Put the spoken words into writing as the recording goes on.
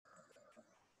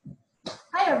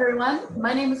everyone,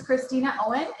 my name is Christina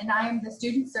Owen and I am the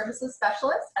Student Services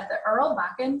Specialist at the Earl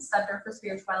Bakken Center for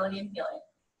Spirituality and Healing.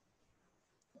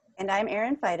 And I'm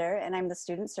Erin Fighter and I'm the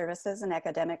Student Services and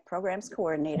Academic Programs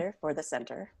Coordinator for the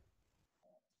Center.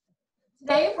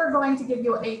 Today we're going to give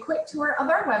you a quick tour of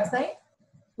our website,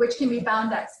 which can be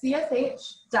found at csh.umn.edu.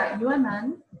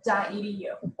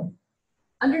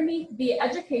 Underneath the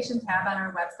Education tab on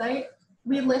our website,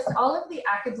 we list all of the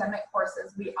academic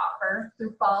courses we offer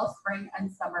through fall, spring,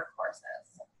 and summer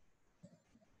courses.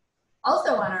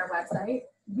 Also on our website,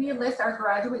 we list our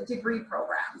graduate degree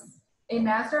programs, a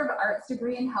Master of Arts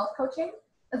degree in health coaching,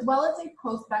 as well as a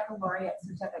post-baccalaureate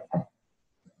certificate.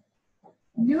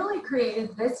 Newly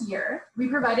created this year, we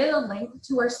provided a link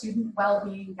to our student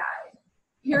well-being guide.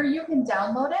 Here you can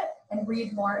download it and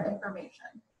read more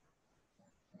information.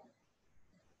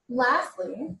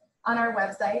 Lastly, on our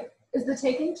website is the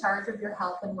taking charge of your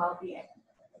health and well-being.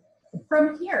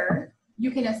 From here,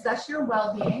 you can assess your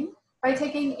well-being by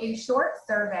taking a short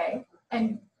survey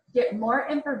and get more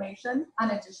information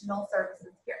on additional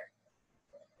services here.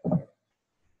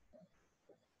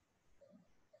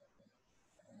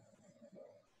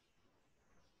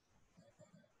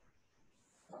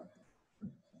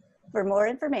 For more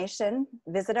information,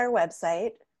 visit our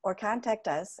website or contact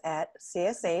us at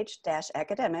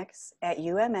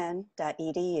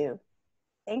csh-academics@umn.edu.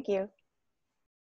 Thank you.